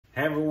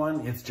Hey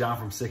everyone, it's John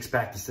from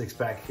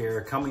SixPack2SixPack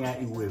here, coming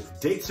at you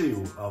with day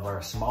 2 of our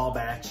small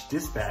batch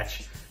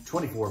dispatch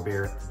 24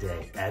 beer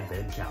day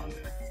advent calendar.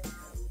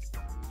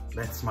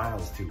 That smile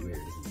is too weird,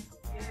 isn't it?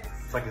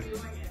 Yes,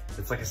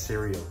 it's like a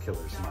serial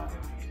killer smile.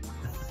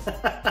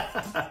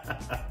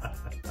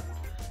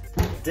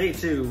 Day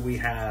 2, we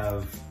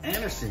have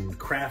Anderson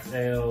Craft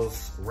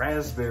Ales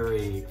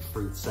Raspberry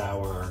Fruit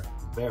Sour.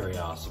 Very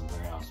awesome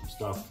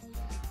stuff.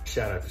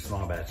 Shout out to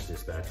Small Batch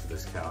Dispatch for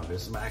this calendar.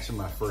 This is actually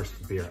my first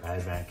beer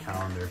advent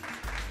calendar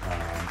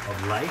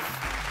of life,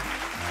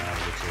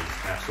 which is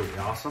absolutely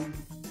awesome.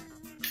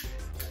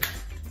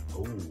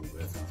 Oh,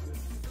 that sounds good.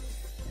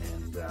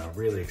 And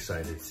really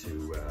excited to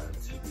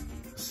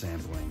be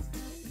sampling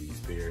these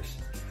beers.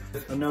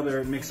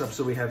 Another mix-up,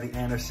 so we have the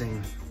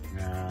Anderson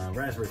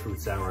Raspberry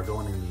Fruit Sour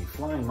going in the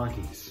Flying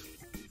Monkeys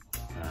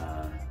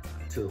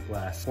tulip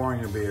glass. Pouring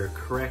your beer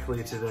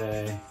correctly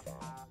today.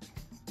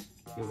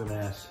 Giving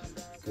that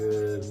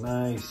good,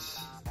 nice,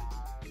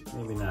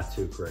 maybe not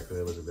too correctly,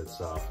 it was a bit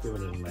soft.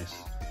 Giving it a nice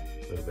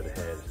little bit of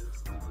head.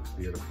 That looks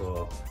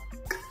beautiful.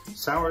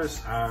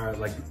 Sours are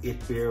like the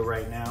it beer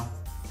right now.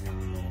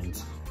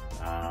 And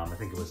I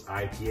think it was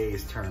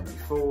IPA's turn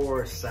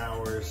before,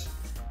 sours.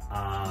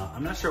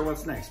 I'm not sure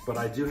what's next, but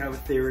I do have a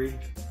theory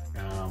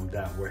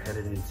that we're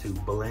headed into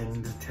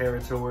blend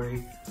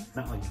territory.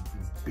 Not like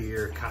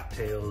beer,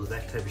 cocktails,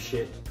 that type of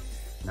shit.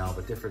 No,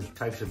 but different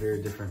types of beer,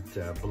 different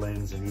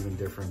blends, and even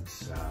different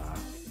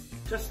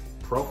just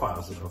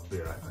profiles of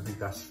beer. I think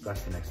that's the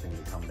next thing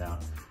to come down.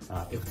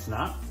 If it's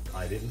not,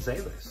 I didn't say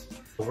this.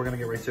 But we're gonna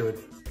get right to it.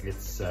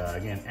 It's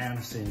again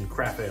Anderson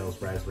Craft Ales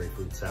Raspberry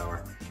Fruit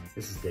Sour.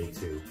 This is day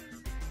 2.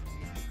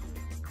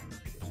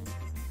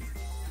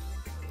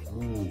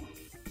 Ooh,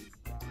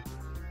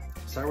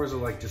 sours are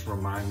like just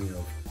remind me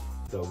of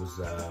those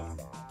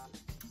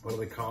what do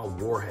they call,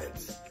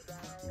 warheads?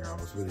 You know,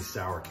 those really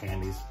sour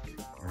candies.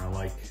 And I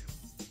like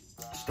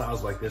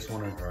styles like this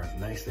one are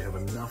nice. They have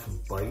enough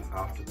bite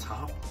off the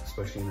top,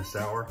 especially in the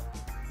sour,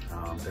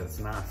 that it's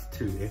not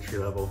too entry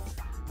level.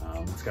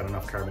 It's got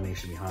enough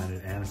carbonation behind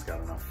it, and it's got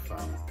enough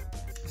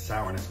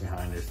sourness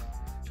behind it.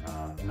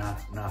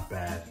 Not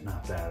bad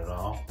at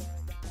all.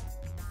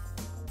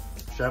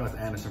 Shout out to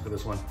Anderson for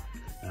this one.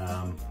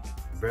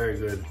 Very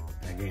good.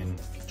 Again,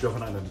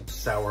 jumping on the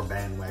sour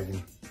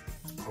bandwagon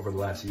over the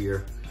last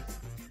year.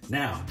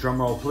 Now, drum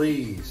roll,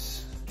 please.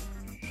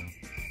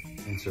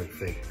 Insert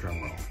fake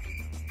drum roll.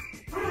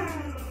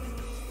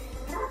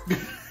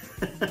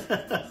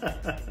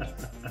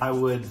 I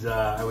would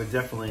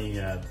definitely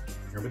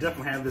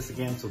have this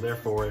again. So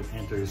therefore, it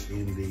enters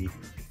in the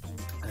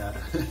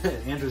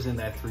enters in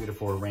that 3 to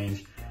 4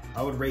 range.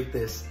 I would rate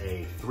this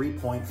a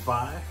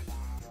 3.5.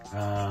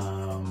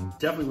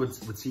 Definitely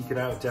would seek it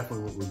out.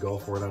 Definitely would go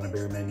for it on a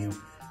beer menu.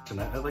 And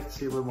I'd like to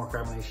see a little more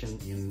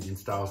carbonation in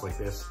styles like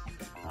this.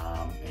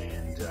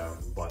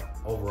 But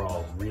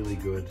overall, really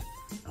good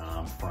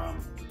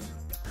from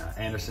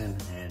Anderson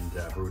and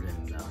brewed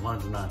in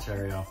London,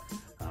 Ontario.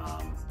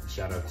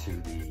 Shout out to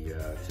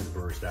the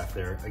brewer staff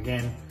there.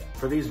 Again,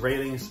 for these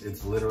ratings,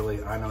 it's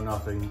literally, I know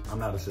nothing. I'm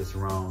not a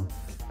Cicerone.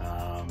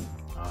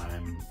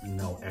 I'm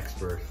no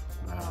expert.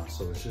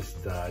 So it's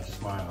just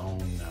my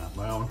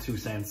own 2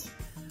 cents.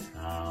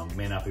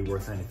 May not be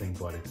worth anything,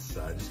 but it's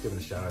just giving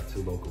a shout out to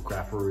local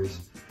craft breweries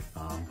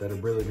that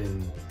have really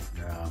been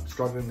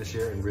struggling this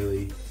year and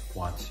really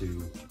want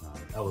to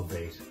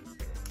elevate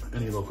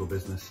any local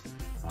business.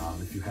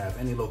 If you have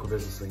any local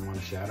business that you want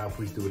to shout out,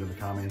 please do it in the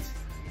comments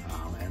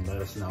and let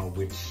us know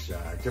which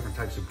different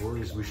types of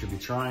breweries we should be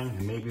trying,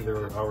 and maybe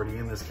they're already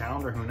in this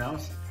calendar, who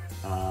knows?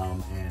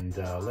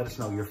 Let us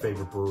know your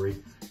favorite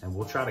brewery, and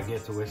we'll try to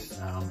get to it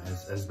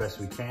as best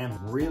we can.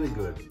 Really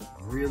good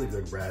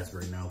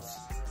raspberry notes.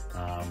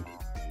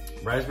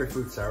 Raspberry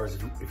fruit sours,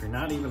 if you're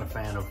not even a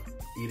fan of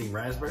eating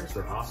raspberries,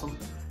 they're awesome,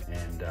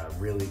 and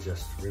really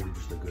just a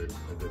good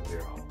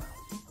beer all around.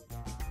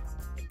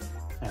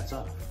 Hats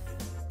off.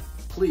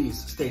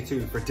 Please stay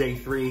tuned for day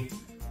 3.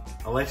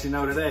 I'll let you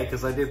know today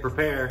because I did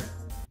prepare,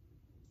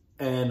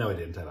 and no, I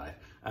didn't, did I?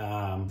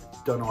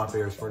 Don't know what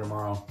beers for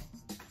tomorrow.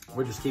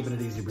 We're just keeping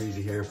it easy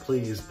breezy here.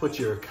 Please put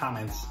your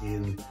comments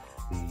in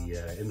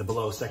the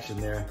below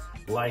section there.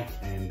 Like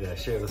and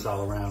share this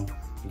all around.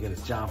 Again,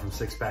 it's John from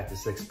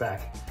SixPack2SixPack.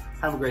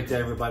 Have a great day,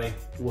 everybody.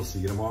 We'll see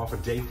you tomorrow for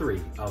day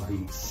 3 of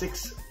the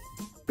 6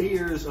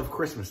 beers of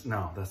Christmas.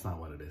 No, that's not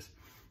what it is.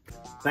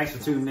 Thanks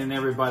for tuning in,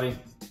 everybody.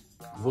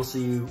 We'll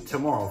see you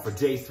tomorrow for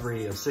day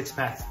 3 of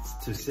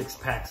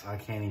SixPack2SixPacks. I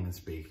can't even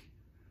speak.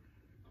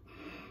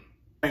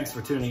 Thanks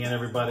for tuning in,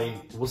 everybody.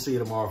 We'll see you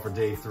tomorrow for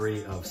day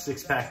 3 of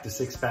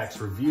SixPack2SixPack's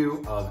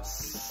review of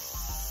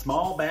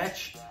Small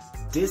Batch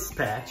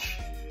Dispatch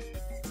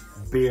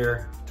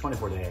Beer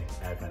 24-day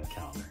Advent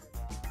Calendar.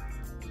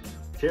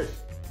 Cheers.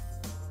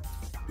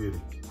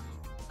 Beauty.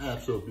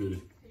 Absolute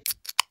beauty.